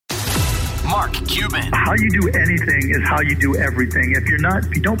Mark Cuban. How you do anything is how you do everything. If you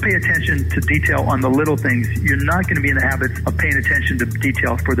don't pay attention to detail on the little things, you're not going to be in the habit of paying attention to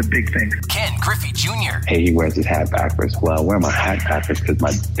detail for the big things. Ken Griffey Jr. Hey, he wears his hat backwards. Well, I wear my hat backwards because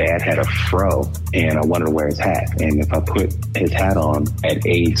my dad had a fro and I wanted to wear his hat. And if I put his hat on at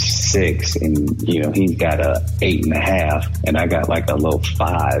age 6 and, he's got a 8.5 and I got like a low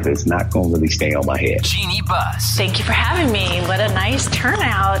 5, it's not going to really stay on my head. Jeannie Buss. Thank you for having me. What a nice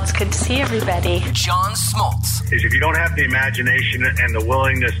turnout. It's good to see everybody. John Smoltz. Is if you don't have the imagination and the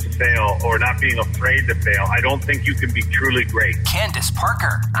willingness to fail or not being afraid to fail, I don't think you can be truly great. Candace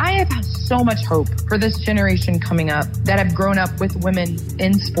Parker. I have so much hope for this generation coming up that have grown up with women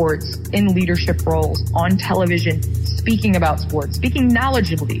in sports, in leadership roles, on television, speaking about sports, speaking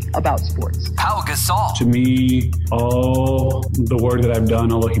knowledgeably about sports. Pau Gasol. To me, all the work that I've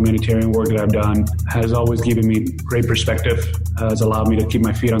done, all the humanitarian work that I've done has always given me great perspective, has allowed me to keep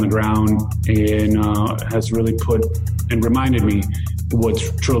my feet on the ground, and has really put and reminded me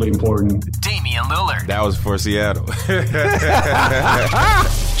what's truly important. Damian Lillard. That was for Seattle.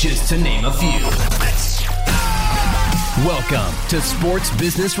 Just to name a few. Welcome to Sports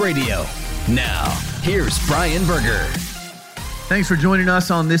Business Radio. Now, here's Brian Berger. Thanks for joining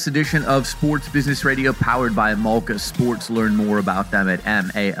us on this edition of Sports Business Radio, powered by Malka Sports. Learn more about them at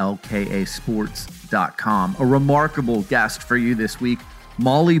malkasports.com. A remarkable guest for you this week,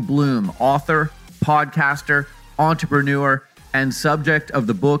 Molly Bloom, author, podcaster, entrepreneur, and subject of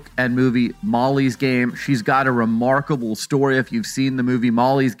the book and movie Molly's Game. She's got a remarkable story. If you've seen the movie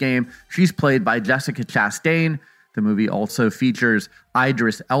Molly's Game, she's played by Jessica Chastain. The movie also features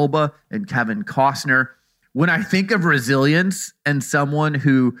Idris Elba and Kevin Costner. When I think of resilience and someone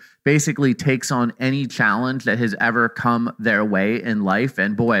who basically takes on any challenge that has ever come their way in life,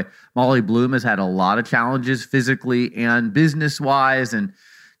 and boy, Molly Bloom has had a lot of challenges physically and business-wise and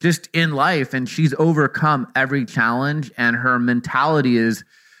just in life, and she's overcome every challenge, and her mentality is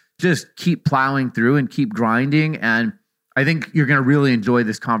just keep plowing through and keep grinding. And I think you're going to really enjoy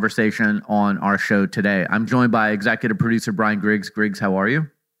this conversation on our show today. I'm joined by executive producer Brian Griggs. Griggs, how are you?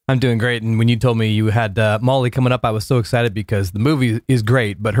 I'm doing great. And when you told me you had Molly coming up, I was so excited because the movie is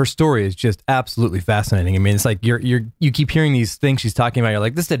great, but her story is just absolutely fascinating. I mean, it's like you keep hearing these things she's talking about. You're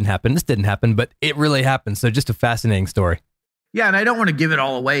like, this didn't happen, but it really happened. So just a fascinating story. Yeah, and I don't want to give it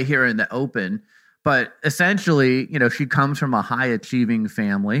all away here in the open, but essentially, she comes from a high-achieving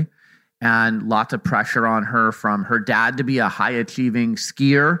family and lots of pressure on her from her dad to be a high-achieving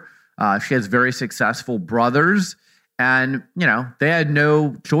skier. She has very successful brothers, and, they had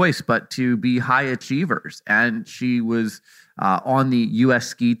no choice but to be high achievers. And she was on the U.S.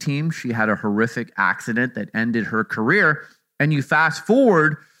 ski team. She had a horrific accident that ended her career. And you fast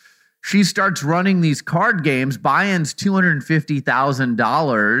forward, she starts running these card games. Buy-in's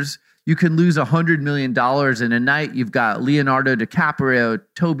 $250,000. You can lose $100 million in a night. You've got Leonardo DiCaprio,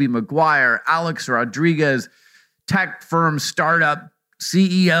 Tobey Maguire, Alex Rodriguez, tech firm startup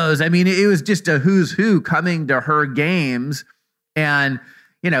CEOs. I mean, it was just a who's who coming to her games. And,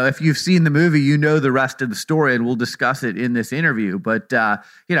 if you've seen the movie, you know the rest of the story, and we'll discuss it in this interview. But,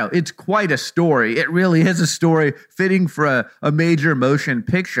 it's quite a story. It really is a story fitting for a major motion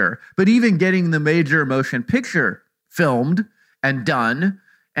picture. But even getting the major motion picture filmed and done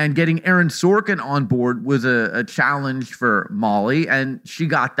and getting Aaron Sorkin on board was a challenge for Molly, and she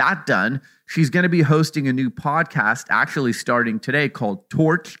got that done. She's going to be hosting a new podcast actually starting today called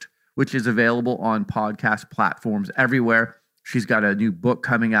Torched, which is available on podcast platforms everywhere. She's got a new book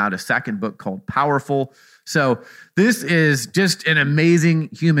coming out, a second book called Powerful. So this is just an amazing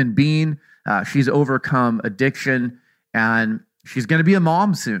human being. She's overcome addiction, and she's going to be a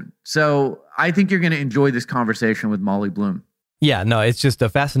mom soon. So I think you're going to enjoy this conversation with Molly Bloom. Yeah, no, it's just a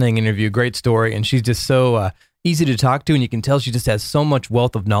fascinating interview, great story, and she's just so easy to talk to, and you can tell she just has so much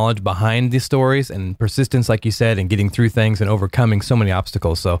wealth of knowledge behind these stories and persistence, like you said, and getting through things and overcoming so many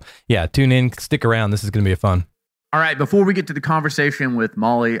obstacles. So yeah, tune in, stick around. This is going to be fun. All right, before we get to the conversation with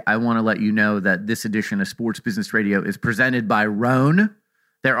Molly, I want to let you know that this edition of Sports Business Radio is presented by Rhone.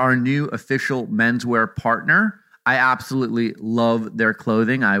 They're our new official menswear partner. I absolutely love their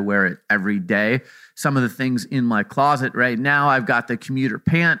clothing. I wear it every day. Some of the things in my closet right now, I've got the commuter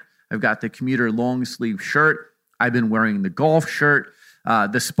pant. I've got the commuter long sleeve shirt. I've been wearing the golf shirt,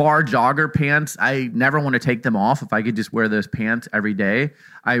 the Spar jogger pants. I never want to take them off. If I could just wear those pants every day,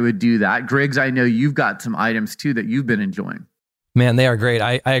 I would do that. Griggs, I know you've got some items too that you've been enjoying. Man, they are great.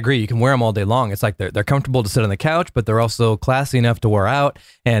 I agree. You can wear them all day long. It's like they're comfortable to sit on the couch, but they're also classy enough to wear out.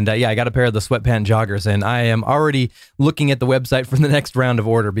 And I got a pair of the sweatpant joggers, and I am already looking at the website for the next round of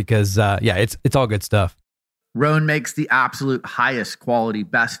order because, it's all good stuff. Rhone makes the absolute highest quality,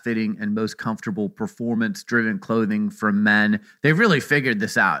 best fitting, and most comfortable performance driven clothing for men. They've really figured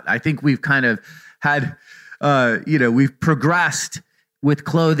this out. I think we've kind of had, we've progressed with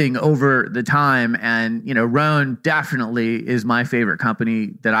clothing over the time. And, Rhone definitely is my favorite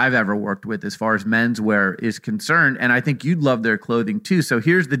company that I've ever worked with as far as menswear is concerned. And I think you'd love their clothing too. So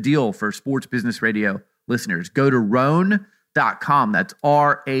here's the deal for Sports Business Radio listeners. Go to Rhone.com. That's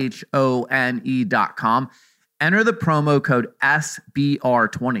RHONE.com. Enter the promo code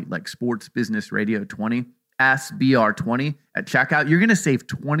SBR20, like Sports Business Radio 20, SBR20 at checkout. You're going to save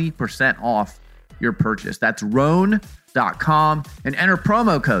 20% off your purchase. That's Rhone.com and enter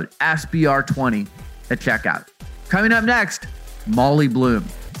promo code SBR20 at checkout. Coming up next, Molly Bloom.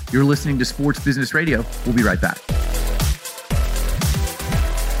 You're listening to Sports Business Radio. We'll be right back.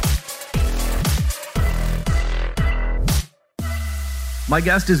 My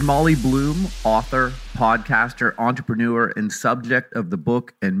guest is Molly Bloom, author, podcaster, entrepreneur, and subject of the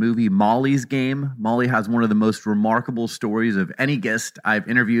book and movie Molly's Game. Molly has one of the most remarkable stories of any guest I've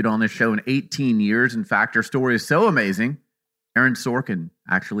interviewed on this show in 18 years. In fact, her story is so amazing, Aaron Sorkin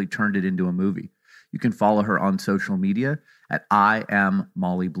actually turned it into a movie. You can follow her on social media at I Am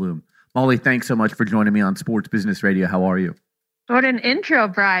Molly Bloom. Molly, thanks so much for joining me on Sports Business Radio. How are you? What an intro,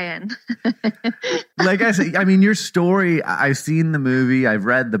 Brian. Like I said, I mean, your story, I've seen the movie, I've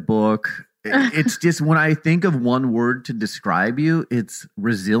read the book. It's just, when I think of one word to describe you, it's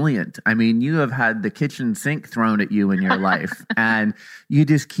resilient. I mean, you have had the kitchen sink thrown at you in your life, and you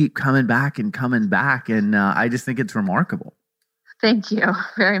just keep coming back. And I just think it's remarkable. Thank you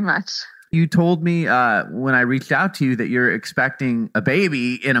very much. You told me when I reached out to you that you're expecting a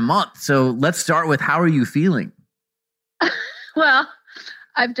baby in a month. So let's start with, how are you feeling? Well,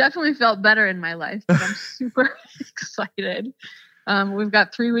 I've definitely felt better in my life, but I'm super excited. We've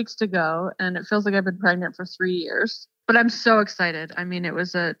got 3 weeks to go, and it feels like I've been pregnant for 3 years. But I'm so excited. I mean, it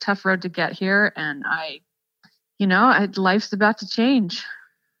was a tough road to get here, and life's about to change.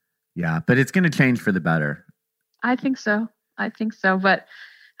 Yeah, but it's going to change for the better. I think so. But,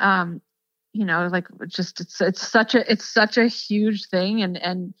 it's such a huge thing,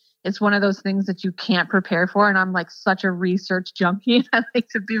 and it's one of those things that you can't prepare for. And I'm like such a research junkie. I like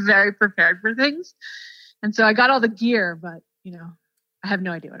to be very prepared for things. And so I got all the gear, but I have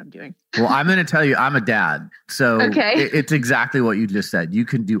no idea what I'm doing. Well, I'm going to tell you, I'm a dad. So it's exactly what you just said. You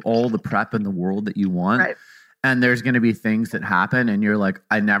can do all the prep in the world that you want. Right. And there's going to be things that happen and you're like,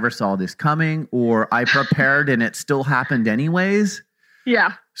 I never saw this coming, or I prepared and it still happened anyways.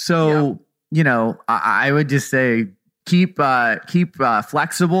 Yeah. So, I would just say, keep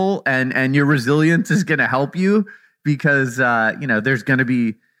flexible, and your resilience is going to help you, because there's going to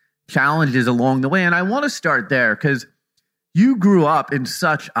be challenges along the way. And I want to start there, because you grew up in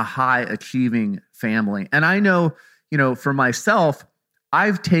such a high achieving family. And I know, for myself,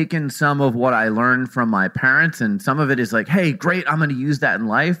 I've taken some of what I learned from my parents, and some of it is like, hey, great, I'm going to use that in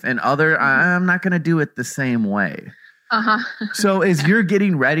life, and I'm not going to do it the same way. So as you're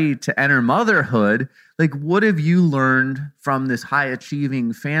getting ready to enter motherhood, like, what have you learned from this high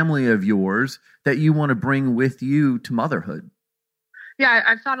achieving family of yours that you want to bring with you to motherhood? Yeah,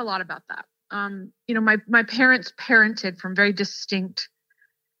 I've thought a lot about that. My parents parented from very distinct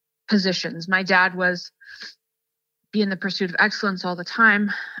positions. My dad was be in the pursuit of excellence all the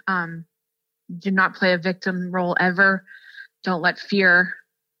time. Did not play a victim role ever. Don't let fear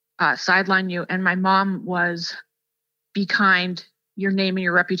sideline you. And my mom was, be kind. Your name and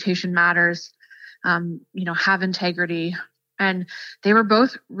your reputation matters. Have integrity. And they were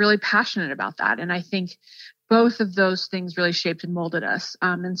both really passionate about that. And I think both of those things really shaped and molded us.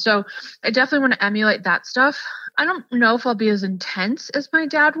 And so I definitely want to emulate that stuff. I don't know if I'll be as intense as my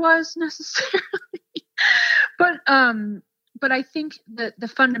dad was necessarily, but I think that the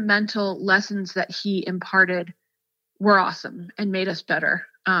fundamental lessons that he imparted were awesome and made us better.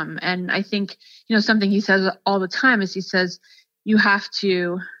 And I think, something he says all the time is, he says, you have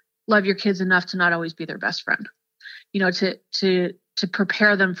to love your kids enough to not always be their best friend. To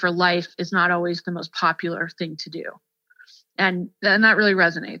prepare them for life is not always the most popular thing to do. And that really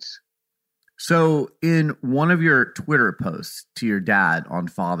resonates. So in one of your Twitter posts to your dad on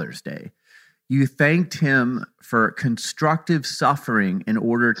Father's Day, you thanked him for constructive suffering in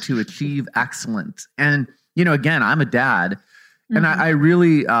order to achieve excellence. And, again, I'm a dad, and I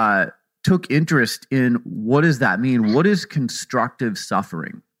really took interest in, what does that mean? What is constructive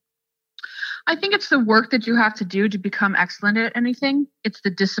suffering? I think it's the work that you have to do to become excellent at anything. It's the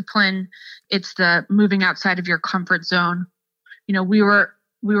discipline. It's the moving outside of your comfort zone. We were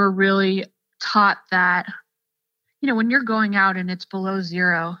really taught that, when you're going out and it's below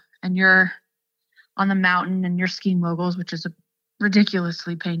zero and you're on the mountain and you're skiing moguls, which is a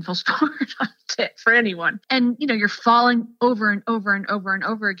ridiculously painful sport for anyone. And, you're falling over and over and over and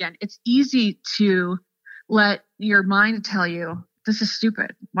over again. It's easy to let your mind tell you, this is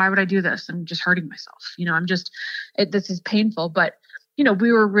stupid. Why would I do this? I'm just hurting myself. This is painful. But,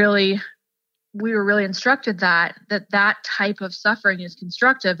 we were really instructed that type of suffering is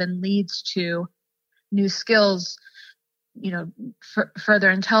constructive and leads to new skills, further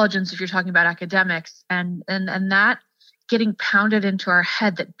intelligence, if you're talking about academics, and that getting pounded into our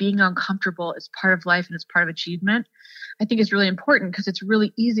head that being uncomfortable is part of life and it's part of achievement, I think is really important, because it's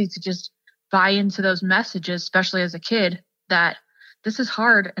really easy to just buy into those messages, especially as a kid, that this is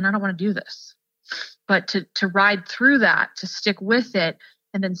hard and I don't want to do this. But to ride through that, to stick with it,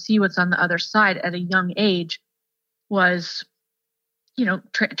 and then see what's on the other side at a young age was,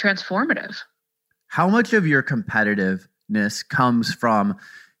 transformative. How much of your competitiveness comes from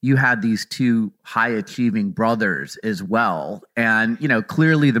you had these two high achieving brothers as well? And,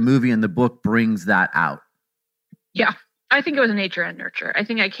 clearly the movie and the book brings that out. Yeah, I think it was nature and nurture. I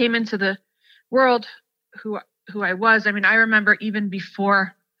think I came into the world who I was. I mean, I remember even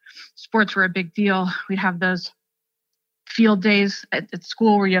before sports were a big deal, we'd have those field days at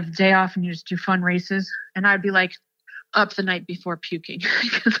school where you have the day off and you just do fun races. And I'd be like up the night before puking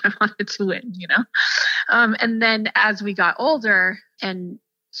because I wanted to win, And then as we got older, and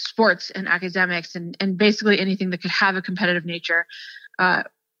sports and academics and basically anything that could have a competitive nature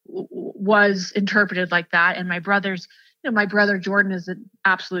was interpreted like that. And my brothers, my brother Jordan is an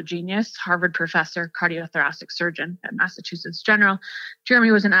absolute genius, Harvard professor, cardiothoracic surgeon at Massachusetts General.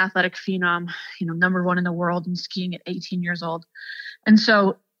 Jeremy was an athletic phenom, number one in the world in skiing at 18 years old. And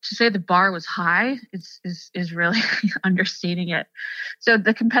so to say the bar was high is really understating it. So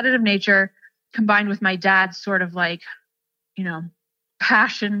the competitive nature combined with my dad's sort of like,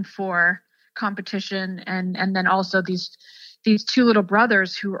 passion for competition, and then also these two little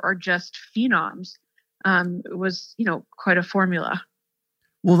brothers who are just phenoms, was, quite a formula.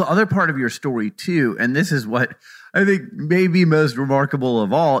 Well, the other part of your story too, and this is what I think may be most remarkable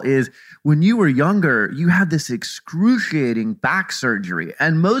of all, is when you were younger, you had this excruciating back surgery.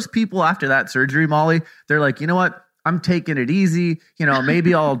 And most people after that surgery, Molly, they're like, you know what? I'm taking it easy.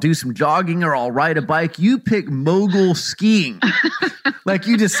 Maybe I'll do some jogging or I'll ride a bike. You pick mogul skiing. Like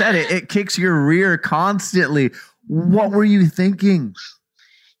you just said it kicks your rear constantly. What were you thinking?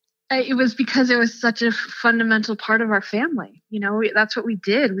 It was because it was such a fundamental part of our family. That's what we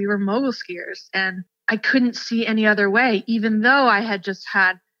did. We were mogul skiers, and I couldn't see any other way, even though I had just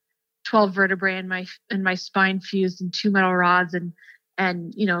had 12 vertebrae in my spine fused and 2 metal rods,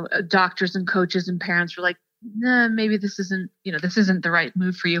 and doctors and coaches and parents were like, nah, maybe this isn't the right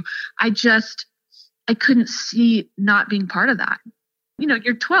move for you. I couldn't see not being part of that.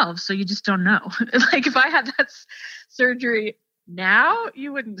 You're 12, so you just don't know. Like if I had that surgery now,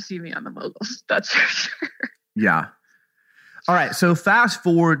 you wouldn't see me on the moguls. That's for sure. Yeah. All right. So fast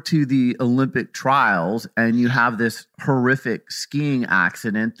forward to the Olympic trials, and you have this horrific skiing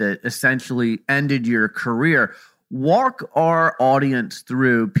accident that essentially ended your career. Walk our audience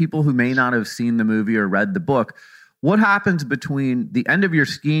through, people who may not have seen the movie or read the book, what happens between the end of your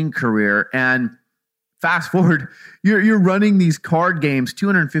skiing career and fast forward, you're running these card games,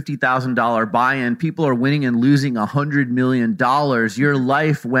 $250,000 buy-in. People are winning and losing $100 million. Your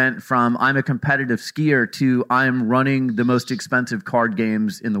life went from I'm a competitive skier to I'm running the most expensive card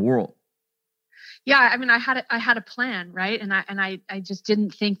games in the world. Yeah, I mean, I had a plan, right? And I just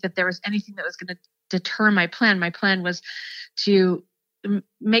didn't think that there was anything that was going to deter my plan. My plan was to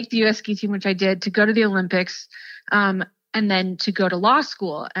make the U.S. ski team, which I did, to go to the Olympics, and then to go to law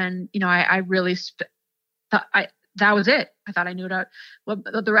school. And I really thought that was it. I thought I knew what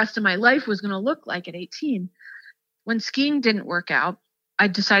the rest of my life was going to look like at 18. When skiing didn't work out, I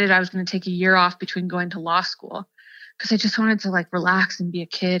decided I was going to take a year off between going to law school because I just wanted to relax and be a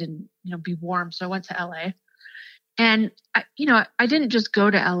kid and be warm. So I went to LA, and I didn't just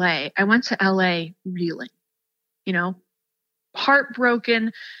go to LA. I went to LA reeling,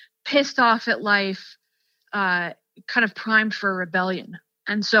 heartbroken, pissed off at life, kind of primed for a rebellion.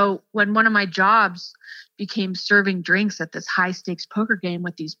 And so when one of my jobs became serving drinks at this high stakes poker game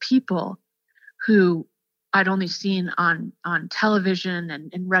with these people who I'd only seen on television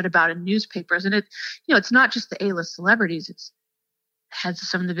and read about in newspapers, and it's not just the A-list celebrities, it's heads of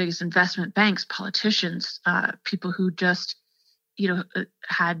some of the biggest investment banks, politicians, people who just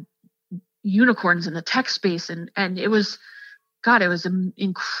had unicorns in the tech space, and it was an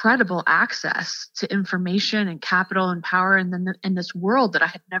incredible access to information and capital and power in this world that I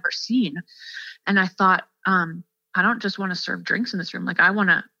had never seen. And I thought, I don't just want to serve drinks in this room. I want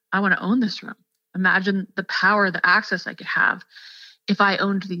to own this room. imagine the power, the access I could have if I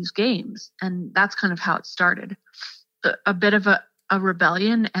owned these games. And that's kind of how it started. A bit of a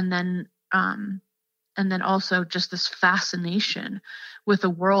rebellion, and then also just this fascination with a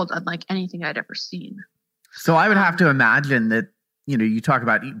world unlike anything I'd ever seen. So I would have to imagine that, you talk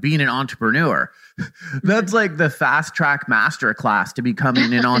about being an entrepreneur. That's like the fast track master class to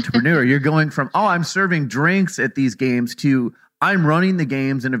becoming an entrepreneur. You're going from, I'm serving drinks at these games to I'm running the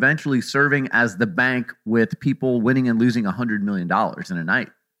games and eventually serving as the bank with people winning and losing $100 million in a night.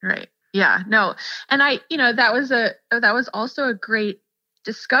 Right. Yeah, no. And that was also a great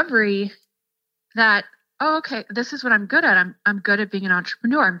discovery that, okay, this is what I'm good at. I'm good at being an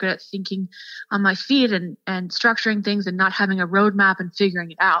entrepreneur. I'm good at thinking on my feet and structuring things and not having a roadmap and figuring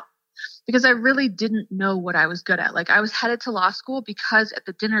it out. Because I really didn't know what I was good at. Like, I was headed to law school because at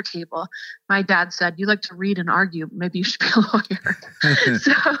the dinner table, my dad said, "You like to read and argue. Maybe you should be a lawyer."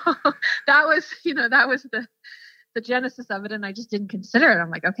 So that was the genesis of it, and I just didn't consider it.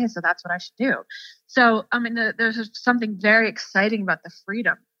 I'm like, okay, so that's what I should do. So, there's something very exciting about the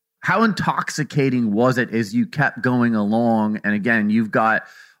freedom. How intoxicating was it as you kept going along? And again, you've got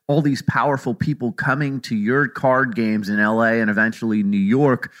all these powerful people coming to your card games in LA and eventually New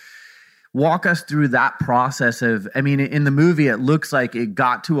York. Walk us through that process of, in the movie, it looks like it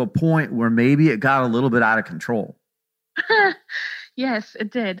got to a point where maybe it got a little bit out of control. Yes, it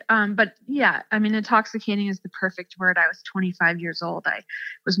did. But yeah, intoxicating is the perfect word. I was 25 years old. I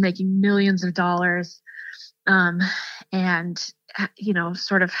was making millions of dollars. And,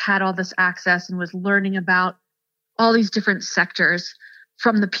 sort of had all this access and was learning about all these different sectors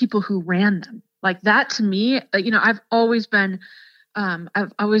from the people who ran them. Like, that to me, I've always been a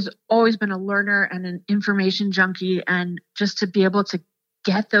learner and an information junkie, and just to be able to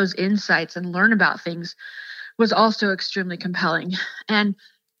get those insights and learn about things was also extremely compelling. And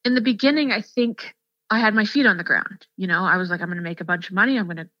in the beginning, I think I had my feet on the ground. I was like, I'm going to make a bunch of money. I'm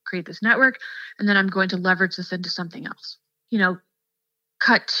going to create this network, and then I'm going to leverage this into something else.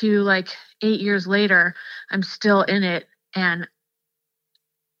 Cut to like 8 years later, I'm still in it, and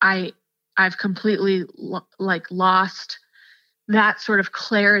I've completely lost that sort of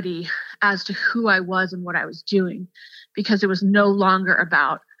clarity as to who I was and what I was doing, because it was no longer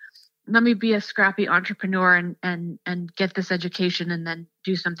about, let me be a scrappy entrepreneur and get this education and then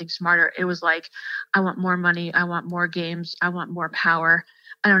do something smarter. It was like, I want more money. I want more games. I want more power.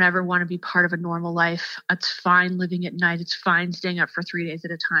 I don't ever want to be part of a normal life. It's fine living at night. It's fine staying up for 3 days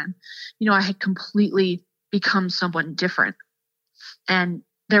at a time. I had completely become someone different. And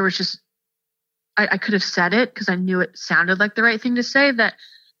there was just, I could have said it because I knew it sounded like the right thing to say, that,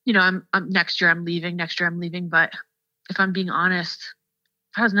 I'm next year I'm leaving. But if I'm being honest,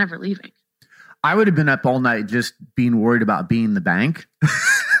 I was never leaving. I would have been up all night just being worried about being the bank.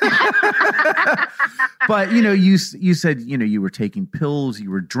 But, you said, you were taking pills, you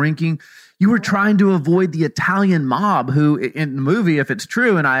were drinking, you were trying to avoid the Italian mob who, in the movie, if it's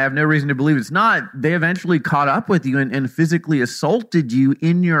true, and I have no reason to believe it's not, they eventually caught up with you and physically assaulted you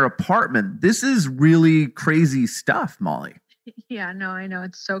in your apartment. This is really crazy stuff, Molly. Yeah, no, I know.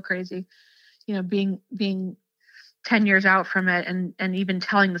 It's so crazy. Being 10 years out from it and even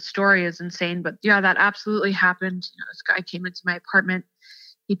telling the story is insane. But yeah, that absolutely happened. This guy came into my apartment.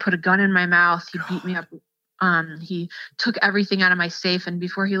 He put a gun in my mouth. He beat me up. He took everything out of my safe. And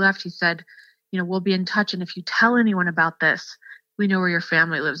before he left, he said, we'll be in touch. And if you tell anyone about this, we know where your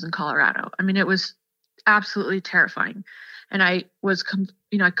family lives in Colorado. It was absolutely terrifying. And I was,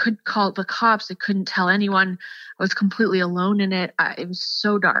 I couldn't call the cops. I couldn't tell anyone. I was completely alone in it. It was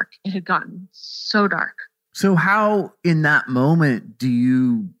so dark. It had gotten so dark. So how in that moment do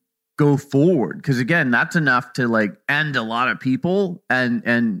you go forward? Because again, that's enough to end a lot of people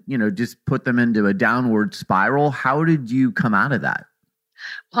and just put them into a downward spiral. How did you come out of that?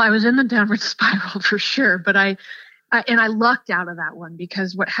 Well, I was in the downward spiral for sure, but I lucked out of that one,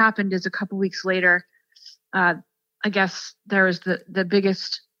 because what happened is a couple weeks later, I guess there was the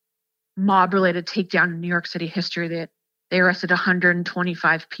biggest mob related takedown in New York City history. That they arrested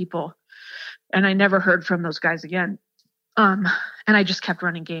 125 people. And I never heard from those guys again. And I just kept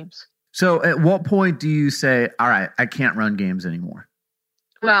running games. So at what point do you say, all right, I can't run games anymore?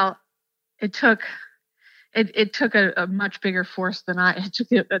 Well, it took a much bigger force than it took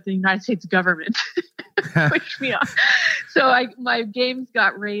the United States government to push me off. So my games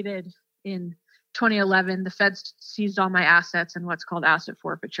got raided in 2011. The feds seized all my assets in what's called asset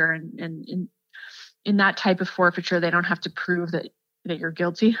forfeiture. And in that type of forfeiture, they don't have to prove that you're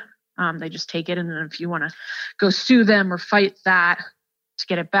guilty. They just take it. And then if you want to go sue them or fight that to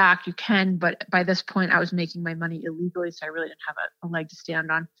get it back, you can. But by this point, I was making my money illegally, so I really didn't have a leg to stand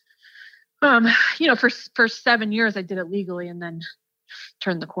on. For 7 years I did it legally and then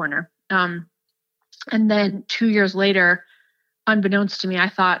turned the corner. And then 2 years later, unbeknownst to me, I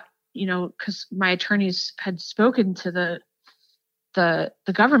thought, because my attorneys had spoken to the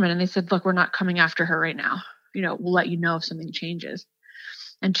government and they said, look, we're not coming after her right now. We'll let you know if something changes.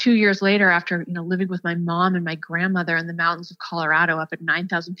 And 2 years later, after, living with my mom and my grandmother in the mountains of Colorado up at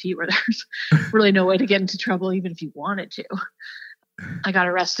 9,000 feet where there's really no way to get into trouble, even if you wanted to, I got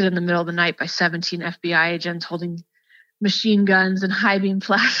arrested in the middle of the night by 17 FBI agents holding machine guns and high beam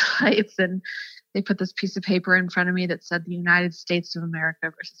flashlights. And they put this piece of paper in front of me that said the United States of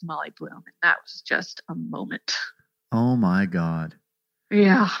America versus Molly Bloom. And that was just a moment. Oh my God.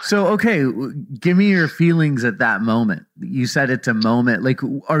 Yeah. So, okay, give me your feelings at that moment. You said it's a moment. Like,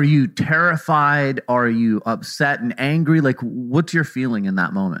 are you terrified? Are you upset and angry? Like, what's your feeling in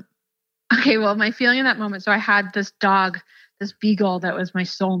that moment? Okay, well, my feeling in that moment. So I had this dog, this beagle that was my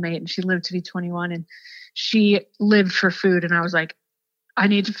soulmate, and she lived to be 21, and she lived for food. And I was like, I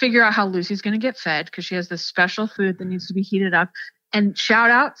need to figure out how Lucy's going to get fed because she has this special food that needs to be heated up. And shout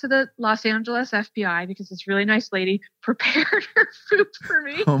out to the Los Angeles FBI because this really nice lady prepared her food for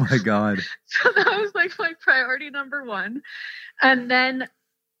me. Oh my God. So that was like my priority number one. And then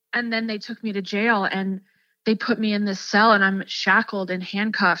they took me to jail and they put me in this cell and I'm shackled and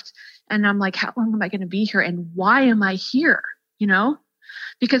handcuffed. And I'm like, how long am I going to be here? And why am I here?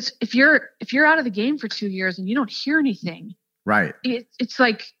 Because if you're out of the game for 2 years and you don't hear anything, right. It's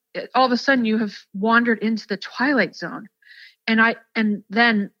like all of a sudden you have wandered into the twilight zone. And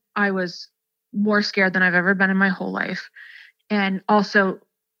then I was more scared than I've ever been in my whole life and also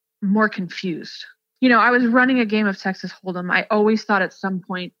more confused. I was running a game of Texas Hold'em. I always thought at some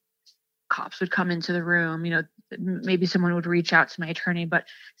point cops would come into the room, maybe someone would reach out to my attorney, but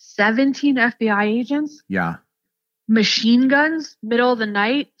 17 FBI agents, yeah, machine guns, middle of the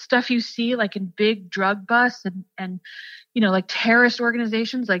night, stuff you see like in big drug busts and like terrorist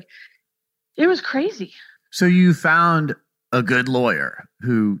organizations, like it was crazy. So you found a good lawyer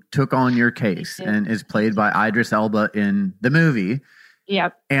who took on your case and is played by Idris Elba in the movie.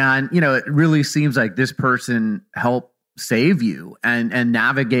 Yep. And, it really seems like this person helped save you and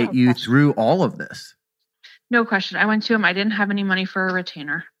navigate you through all of this. No question. I went to him. I didn't have any money for a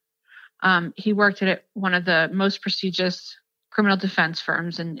retainer. He worked at one of the most prestigious criminal defense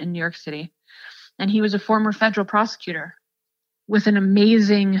firms in New York City. And he was a former federal prosecutor with an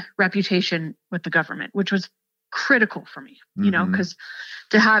amazing reputation with the government, which was critical for me, because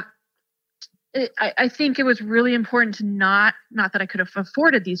to have, I think it was really important to not that I could have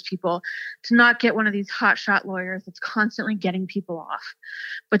afforded these people, to not get one of these hotshot lawyers that's constantly getting people off,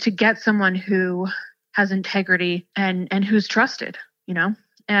 but to get someone who has integrity and who's trusted,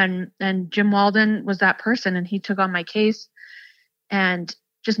 and Jim Walden was that person, and he took on my case and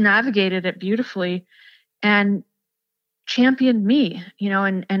just navigated it beautifully and championed me,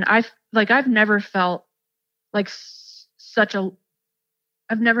 and I've never felt like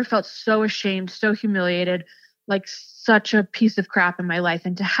I've never felt so ashamed, so humiliated, like such a piece of crap in my life.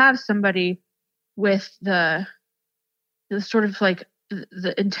 And to have somebody with the sort of like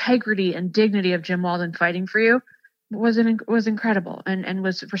the integrity and dignity of Jim Walden fighting for you was incredible and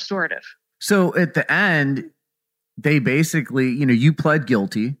was restorative. So at the end, they basically, you pled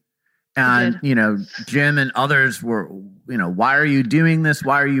guilty. And, Jim and others were, why are you doing this?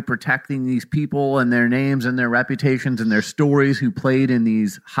 Why are you protecting these people and their names and their reputations and their stories who played in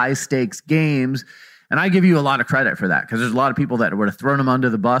these high stakes games? And I give you a lot of credit for that because there's a lot of people that would have thrown them under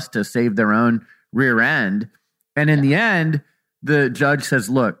the bus to save their own rear end. And in the end, the judge says,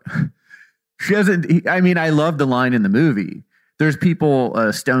 look, she doesn't, I love the line in the movie. There's people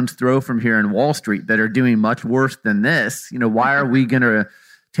a stone's throw from here in Wall Street that are doing much worse than this. Why are we going to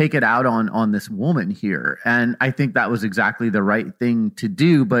take it out on this woman here? And I think that was exactly the right thing to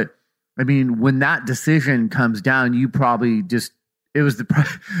do. But when that decision comes down, you probably it was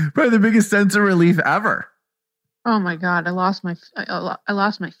probably the biggest sense of relief ever. Oh my God. I lost my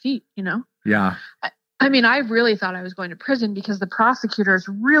feet, Yeah. I really thought I was going to prison because the prosecutors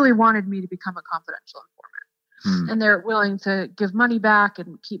really wanted me to become a confidential informant. And they're willing to give money back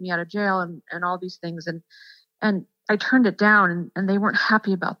and keep me out of jail and all these things. And I turned it down and they weren't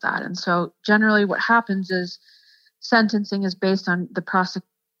happy about that. And so generally what happens is sentencing is based on the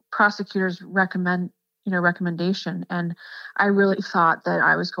prosecutor's recommendation. And I really thought that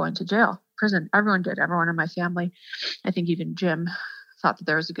I was going to prison. Everyone did. Everyone in my family. I think even Jim thought that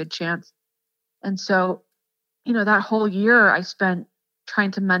there was a good chance. And so, that whole year I spent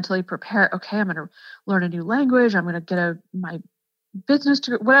trying to mentally prepare. Okay, I'm going to learn a new language. I'm going to get my business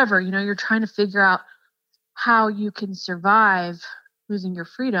degree, whatever, you're trying to figure out how you can survive losing your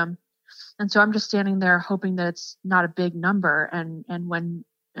freedom. And so I'm just standing there hoping that it's not a big number. And when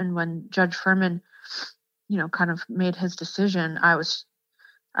Judge Furman, kind of made his decision, I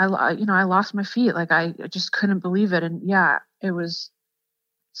lost my feet. Like I just couldn't believe it. And yeah, it was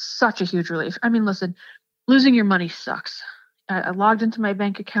such a huge relief. I mean, listen, losing your money sucks. I logged into my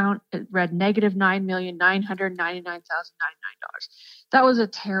bank account. It read negative $9,999,099. That was a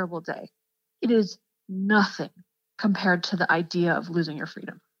terrible day. It is nothing compared to the idea of losing your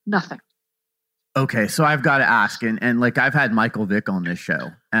freedom. Nothing. Okay, so I've got to ask, and like I've had Michael Vick on this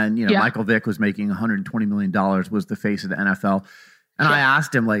show, and Michael Vick was making $120 million, was the face of the NFL. And I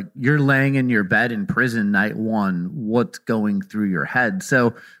asked him, like, you're laying in your bed in prison night one, what's going through your head?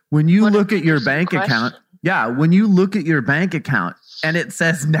 So when you look at your bank account, when you look at your bank account and it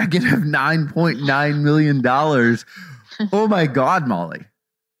says negative $9.9 million, oh my God, Molly.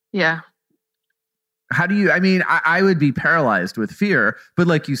 Yeah. How do you, I would be paralyzed with fear, but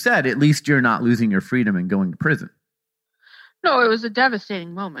like you said, at least you're not losing your freedom and going to prison. No, it was a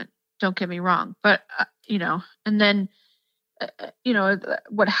devastating moment. Don't get me wrong. But, and then,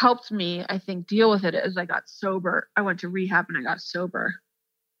 what helped me, I think, deal with it is I got sober. I went to rehab and I got sober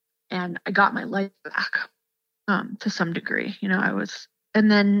and I got my life back, to some degree, and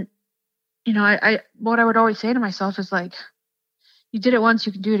then, what I would always say to myself is like, you did it once,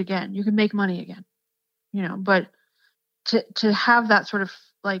 you can do it again. You can make money again. But to have that sort of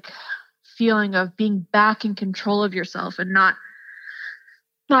like feeling of being back in control of yourself and not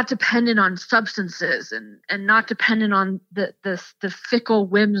dependent on substances and not dependent on the fickle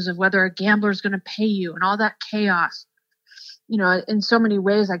whims of whether a gambler is going to pay you and all that chaos, in so many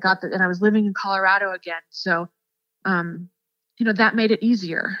ways I got that. And I was living in Colorado again. So, that made it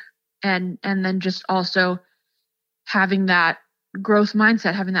easier. And then just also having that growth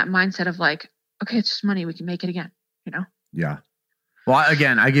mindset, having that mindset of like, okay, it's just money. We can make it again, Yeah. Well,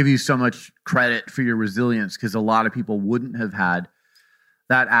 again, I give you so much credit for your resilience because a lot of people wouldn't have had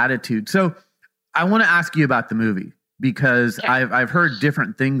that attitude. So I want to ask you about the movie because I've heard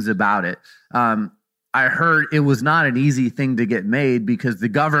different things about it. I heard it was not an easy thing to get made because the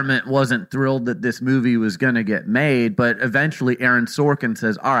government wasn't thrilled that this movie was going to get made. But eventually Aaron Sorkin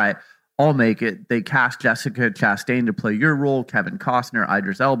says, all right, I'll make it. They cast Jessica Chastain to play your role, Kevin Costner,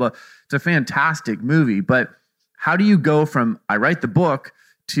 Idris Elba. It's a fantastic movie. But how do you go from I write the book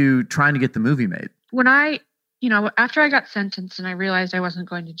to trying to get the movie made? When after I got sentenced and I realized I wasn't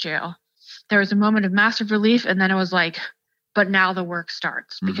going to jail, there was a moment of massive relief. And then it was like, but now the work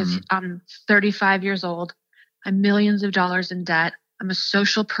starts because I'm 35 years old. I'm millions of dollars in debt. I'm a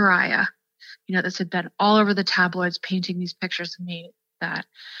social pariah, that's had been all over the tabloids painting these pictures of me that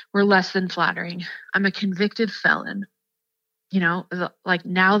were less than flattering. I'm a convicted felon. Like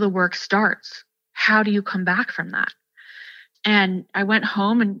now the work starts. How do you come back from that? And I went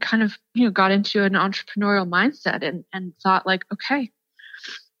home and kind of, got into an entrepreneurial mindset and thought like, okay,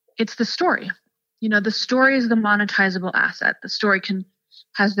 it's the story. The story is the monetizable asset. The story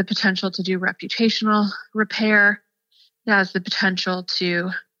has the potential to do reputational repair. It has the potential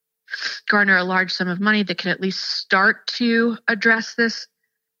to garner a large sum of money that can at least start to address this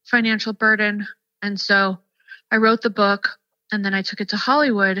financial burden. And so I wrote the book and then I took it to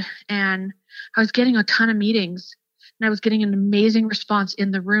Hollywood and I was getting a ton of meetings and I was getting an amazing response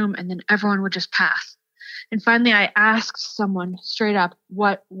in the room and then everyone would just pass. And finally I asked someone straight up,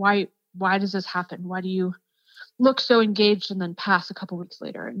 why does this happen? Why do you look so engaged and then pass a couple weeks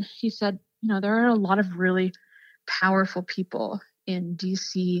later? And he said, there are a lot of really powerful people in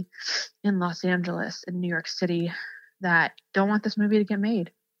DC, in Los Angeles, in New York City that don't want this movie to get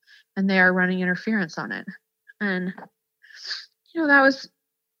made. And they are running interference on it. And, that was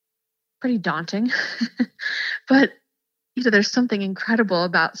pretty daunting. But, there's something incredible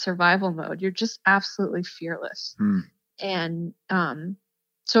about survival mode. You're just absolutely fearless. And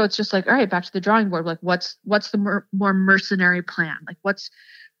so it's just like, all right, back to the drawing board. Like, what's the more mercenary plan? Like,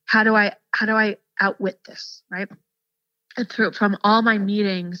 how do I outwit this, right? And from all my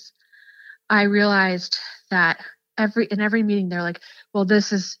meetings, I realized that in every meeting they're like, well,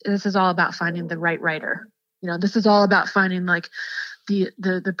 this is all about finding the right writer. This is all about finding like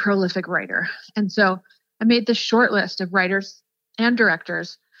the prolific writer. And so I made this short list of writers and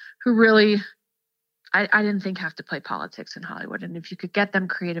directors who really, I didn't think have to play politics in Hollywood. And if you could get them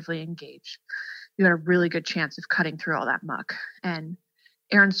creatively engaged, you had a really good chance of cutting through all that muck. And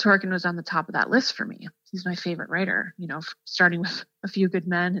Aaron Sorkin was on the top of that list for me. He's my favorite writer, starting with A Few Good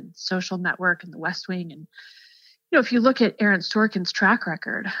Men and Social Network and The West Wing. And, if you look at Aaron Sorkin's track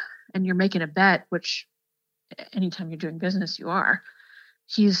record and you're making a bet, which anytime you're doing business, you are,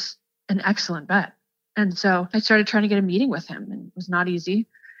 he's an excellent bet. And so I started trying to get a meeting with him and it was not easy.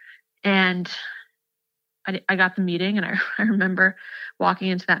 And I got the meeting, and I remember walking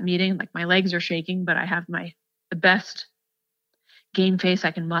into that meeting, like my legs are shaking, but I have the best game face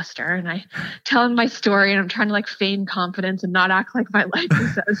I can muster. And I tell him my story, and I'm trying to like feign confidence and not act like my life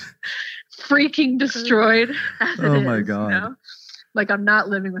is as freaking destroyed as it is. Oh my God. You know? Like I'm not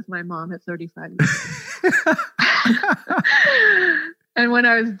living with my mom at 35 years. And when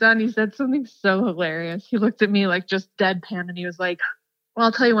I was done, he said something so hilarious. He looked at me like just deadpan, and he was like, well,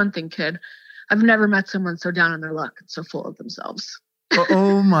 I'll tell you one thing, kid. I've never met someone so down on their luck and so full of themselves.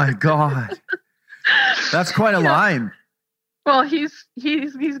 Oh my God. That's quite a line. Well, he's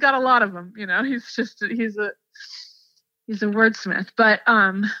got a lot of them, you know. He's a wordsmith.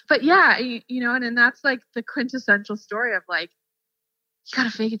 But yeah, you know, and that's like the quintessential story of like, you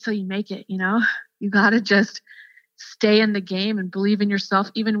gotta fake it till you make it, you know. You gotta just stay in the game and believe in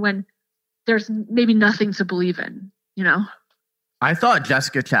yourself, even when there's maybe nothing to believe in, you know. I thought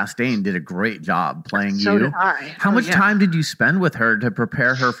Jessica Chastain did a great job playing So you. did I. How much time did you spend with her to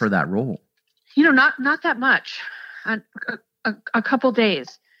prepare her for that role? You know, not that much. A couple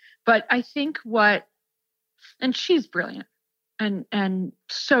days. But I think and she's brilliant and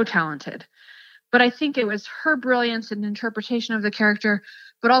so talented. But I think it was her brilliance and interpretation of the character.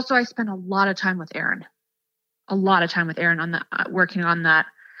 But also I spent a lot of time with Aaron. A lot of time with Aaron on that, working on that,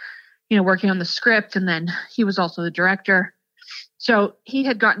 you know, working on the script. And then he was also the director. So he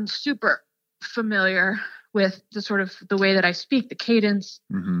had gotten super familiar with the sort of the way that I speak, the cadence.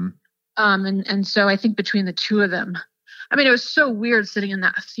 Mm-hmm. And so I think between the two of them, I mean, it was so weird sitting in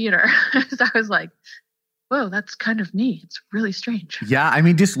that theater. I was like, whoa, that's kind of me. It's really strange. Yeah. I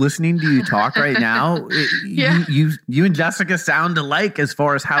mean, just listening to you talk right now, Yeah. you and Jessica sound alike as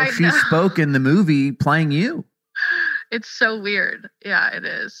far as how she spoke in the movie playing you. It's so weird. Yeah, it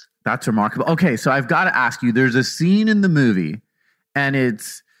is. That's remarkable. Okay. So I've got to ask you, there's a scene in the movie, and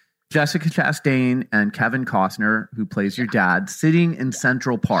it's Jessica Chastain and Kevin Costner, who plays your dad, sitting in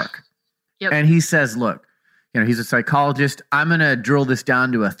Central Park. Yep. And he says, look, you know, he's a psychologist. I'm going to drill this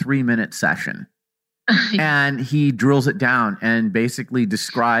down to a 3-minute session. And he drills it down and basically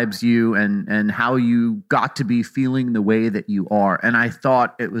describes you and how you got to be feeling the way that you are. And I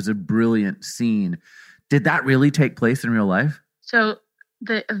thought it was a brilliant scene. Did that really take place in real life? So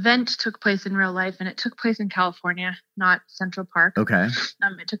the event took place in real life, and it took place in California, not Central Park. Okay.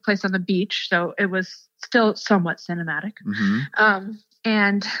 It took place on the beach, so it was still somewhat cinematic. Mm-hmm.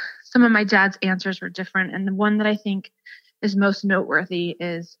 And some of my dad's answers were different. And the one that I think is most noteworthy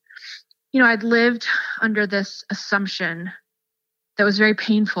is, you know, I'd lived under this assumption that was very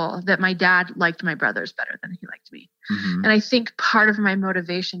painful that my dad liked my brothers better than he liked me. Mm-hmm. And I think part of my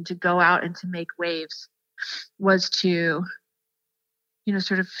motivation to go out and to make waves was to, you know,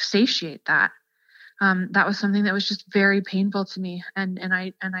 sort of satiate that. That was something that was just very painful to me. And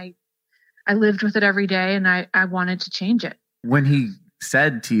I lived with it every day, and I wanted to change it. When he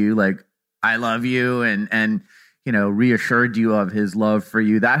said to you, like, I love you, and you know, reassured you of his love for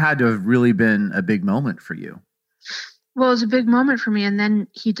you, that had to have really been a big moment for you. Well, it was a big moment for me. And then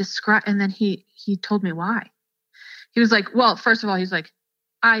he told me why. He was like, well, first of all, he's like,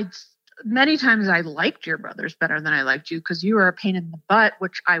 many times I liked your brothers better than I liked you because you were a pain in the butt,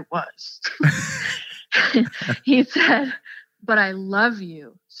 which I was. He said, but I love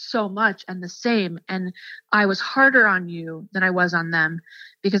you so much and the same. And I was harder on you than I was on them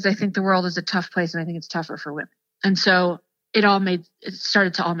because I think the world is a tough place, and I think it's tougher for women. And so it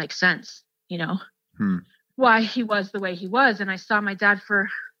started to all make sense, you know, why he was the way he was. And I saw my dad for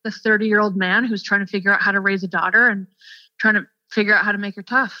the 30-year-old man who's trying to figure out how to raise a daughter and trying to figure out how to make her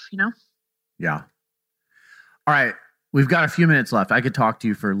tough, you know? Yeah. All right. We've got a few minutes left. I could talk to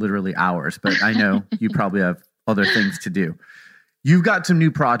you for literally hours, but I know you probably have other things to do. You've got some new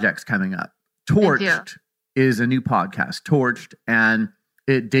projects coming up. Torched is a new podcast, Torched, and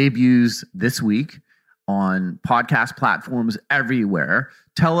it debuts this week on podcast platforms everywhere.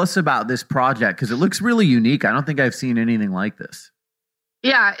 Tell us about this project, because it looks really unique. I don't think I've seen anything like this.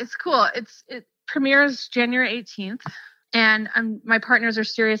 Yeah, it's cool. It premieres January 18th. And my partners are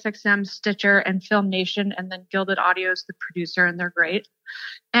SiriusXM, Stitcher, and Film Nation, and then Gilded Audio is the producer, and they're great.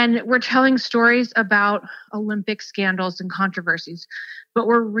 And we're telling stories about Olympic scandals and controversies, but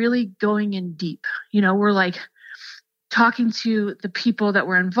we're really going in deep. You know, we're like talking to the people that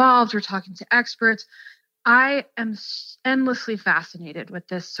were involved. We're talking to experts. I am endlessly fascinated with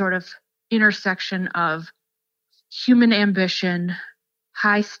this sort of intersection of human ambition,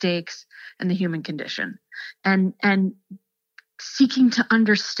 high stakes, and the human condition, and seeking to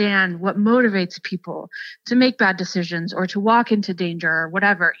understand what motivates people to make bad decisions or to walk into danger or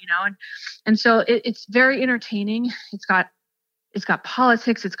whatever, you know. And so it's very entertaining. It's got it's got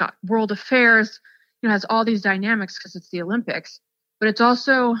politics, it's got world affairs, it has all these dynamics because it's the Olympics, but it's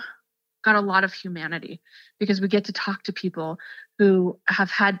also got a lot of humanity because we get to talk to people who have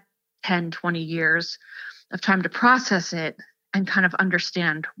had 10, 20 years of time to process it and kind of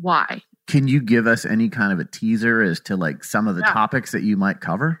understand why. Can you give us any kind of a teaser as to like some of the topics that you might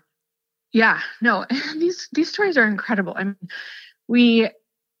cover? Yeah, no, these stories are incredible. I mean,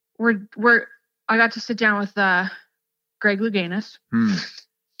 I got to sit down with Greg Louganis,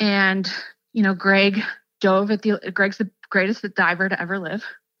 and Greg dove at Greg's the greatest diver to ever live,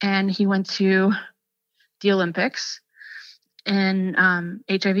 and he went to the Olympics and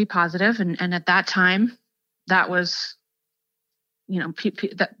HIV positive, and at that time, that was,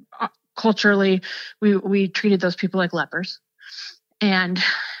 that culturally we treated those people like lepers,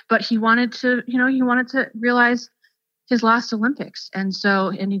 but he wanted to realize his last Olympics, and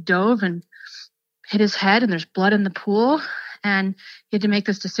he dove and hit his head, and there's blood in the pool, and he had to make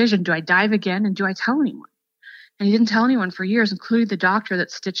this decision: do I dive again, and do I tell anyone? And he didn't tell anyone for years, including the doctor that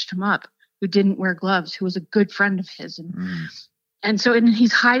stitched him up, who didn't wear gloves, who was a good friend of his. And so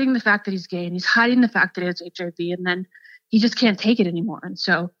he's hiding the fact that he's gay, and he's hiding the fact that he has HIV, and then he just can't take it anymore. And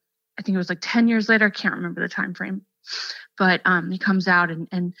so I think it was like 10 years later, I can't remember the time frame, but he comes out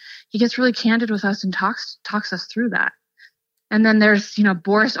and he gets really candid with us and talks us through that. And then there's,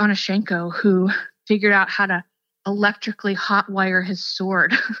 Boris Onashenko, who figured out how to electrically hotwire his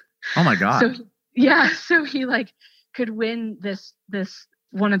sword. Oh my God. So he could win this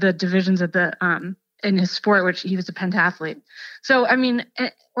one of the divisions of the in his sport, which he was a pentathlete. So I mean,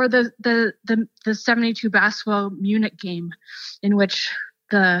 or the 72 basketball Munich game, in which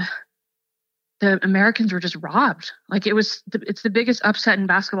the Americans were just robbed. It's the biggest upset in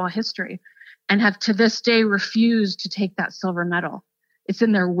basketball history, and have to this day refused to take that silver medal. It's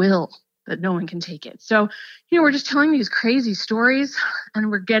in their will that no one can take it. So, we're just telling these crazy stories, and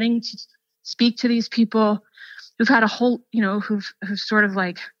we're getting to speak to these people who've had a whole, who've sort of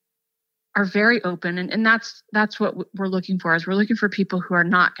are very open. And that's what we're looking for, is we're looking for people who are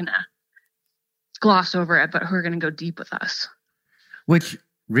not going to gloss over it, but who are going to go deep with us. Which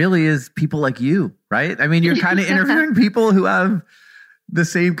really is people like you, right? I mean, you're kind of interviewing people who have the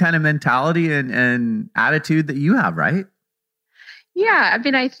same kind of mentality and attitude that you have, right? Yeah. I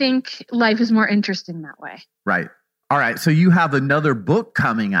mean, I think life is more interesting that way. Right. All right. So you have another book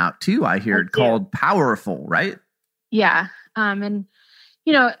coming out too, I hear, called Powerful, right? Yeah. And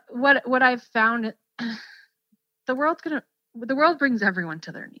what I've found, the world brings everyone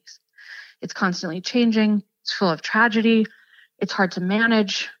to their knees. It's constantly changing. It's full of tragedy. It's hard to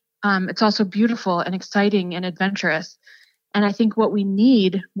manage. It's also beautiful and exciting and adventurous. And I think what we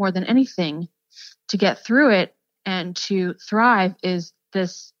need more than anything to get through it and to thrive is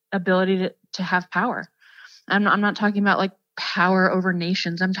this ability to have power. I'm not talking about power over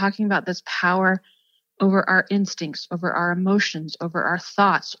nations. I'm talking about this power over our instincts, over our emotions, over our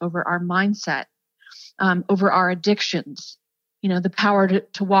thoughts, over our mindset, over our addictions. The power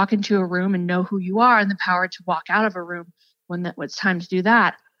to walk into a room and know who you are, and the power to walk out of a room when it's time to do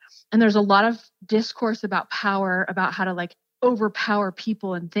that. And there's a lot of discourse about power, about how to overpower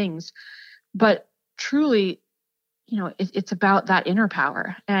people and things. But truly, it's about that inner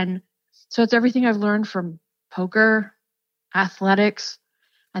power. And so it's everything I've learned from poker, athletics,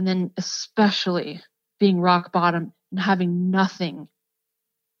 and then especially being rock bottom and having nothing,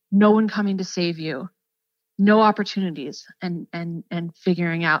 no one coming to save you, no opportunities, and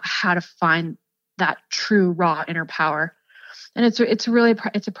figuring out how to find that true raw inner power. And it's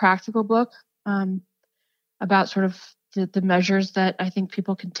a practical book about sort of the measures that I think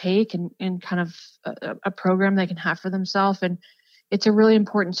people can take and kind of a program they can have for themselves. And it's a really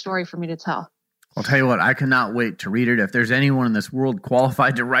important story for me to tell. I'll tell you what, I cannot wait to read it. If there's anyone in this world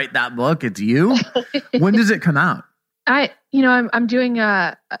qualified to write that book, it's you. When does it come out? I'm doing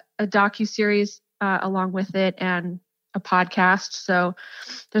a docuseries along with it and a podcast. So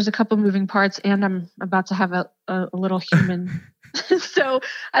there's a couple moving parts, and I'm about to have a little human. So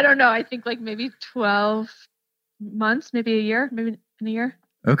I don't know. I think maybe 12 months, maybe a year, maybe in a year.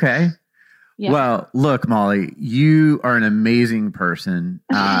 Okay. Yeah. Well, look, Molly, you are an amazing person.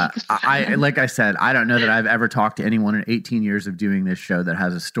 Like I said, I don't know that I've ever talked to anyone in 18 years of doing this show that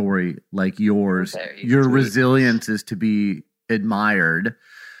has a story like yours. Your resilience is to be admired.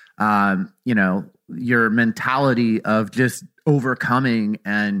 Your mentality of just overcoming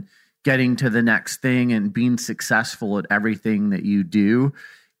and getting to the next thing and being successful at everything that you do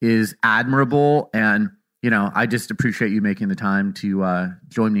is admirable. And I just appreciate you making the time to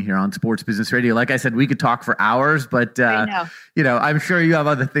join me here on Sports Business Radio. Like I said, we could talk for hours, but I'm sure you have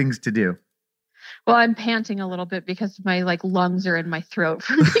other things to do. Well, I'm panting a little bit because my lungs are in my throat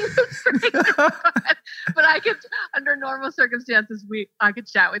from being afraid. But I could, under normal circumstances, I could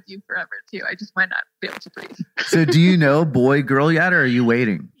chat with you forever too. I just might not be able to breathe. So do you know boy, girl yet, or are you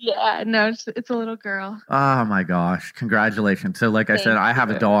waiting? Yeah, no, it's a little girl. Oh my gosh. Congratulations. So like I said, I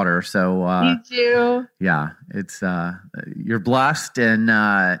have a daughter. So you do. Yeah, it's you're blessed, and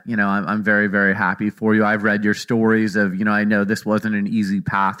I'm very, very happy for you. I've read your stories of, I know this wasn't an easy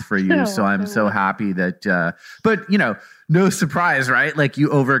path for you. So I'm so happy that but no surprise, right? Like you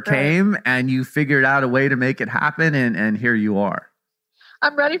overcame and you figured out a way to make it happen, and here you are.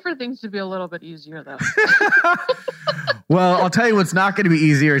 I'm ready for things to be a little bit easier, though. Well, I'll tell you what's not going to be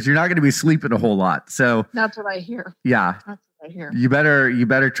easier is you're not going to be sleeping a whole lot. So that's what I hear. Yeah. That's what I hear. You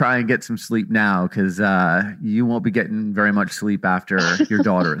better try and get some sleep now, because you won't be getting very much sleep after your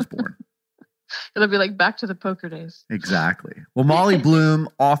daughter is born. It'll be like back to the poker days. Exactly. Well, Molly Bloom,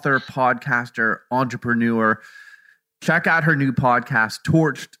 author, podcaster, entrepreneur. Check out her new podcast,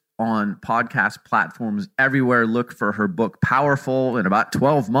 Torched, on podcast platforms everywhere. Look for her book, Powerful, in about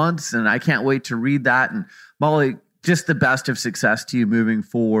 12 months. And I can't wait to read that. And Molly, just the best of success to you moving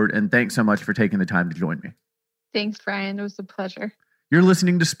forward. And thanks so much for taking the time to join me. Thanks, Brian. It was a pleasure. You're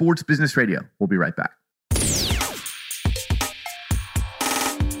listening to Sports Business Radio. We'll be right back.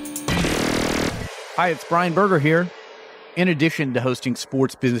 Hi, it's Brian Berger here. In addition to hosting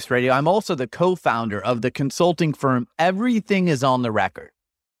Sports Business Radio, I'm also the co-founder of the consulting firm Everything is on the Record.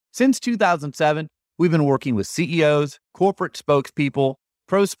 Since 2007, we've been working with CEOs, corporate spokespeople,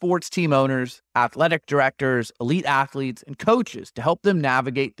 pro sports team owners, athletic directors, elite athletes, and coaches to help them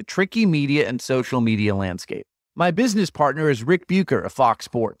navigate the tricky media and social media landscape. My business partner is Rick Bucher of Fox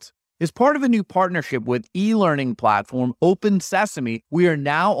Sports. As part of a new partnership with e-learning platform Open Sesame, we are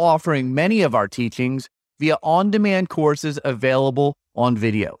now offering many of our teachings via on-demand courses available on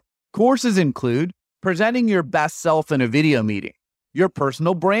video. Courses include presenting your best self in a video meeting, your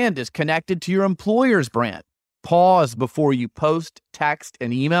personal brand is connected to your employer's brand, pause before you post, text,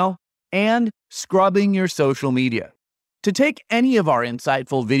 and email, and scrubbing your social media. To take any of our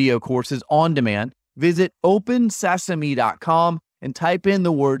insightful video courses on demand, visit opensesame.com and type in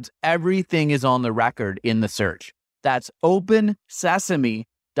the words "Everything is on the Record" in the search. That's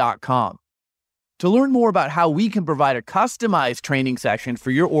opensesame.com. To learn more about how we can provide a customized training session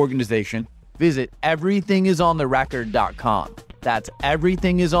for your organization, visit everythingisontherecord.com. That's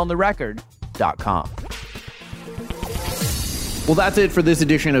everythingisontherecord.com. Well, that's it for this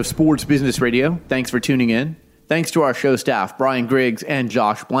edition of Sports Business Radio. Thanks for tuning in. Thanks to our show staff, Brian Griggs and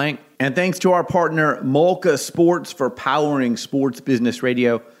Josh Blank. And thanks to our partner, Malka Sports, for powering Sports Business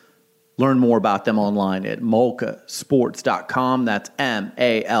Radio. Learn more about them online at malkasports.com. That's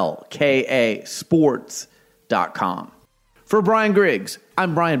MALKA sports.com. For Brian Griggs,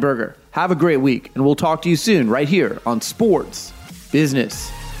 I'm Brian Berger. Have a great week, and we'll talk to you soon right here on Sports Business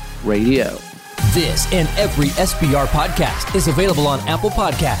Radio. This and every SBR podcast is available on Apple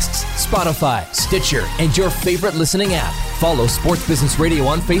Podcasts, Spotify, Stitcher, and your favorite listening app. Follow Sports Business Radio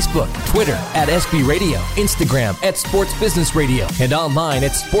on Facebook, Twitter at SB Radio, Instagram at Sports Business Radio, and online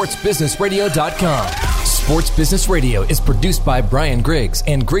at sportsbusinessradio.com. Sports Business Radio is produced by Brian Griggs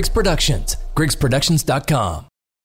and Griggs Productions, griggsproductions.com.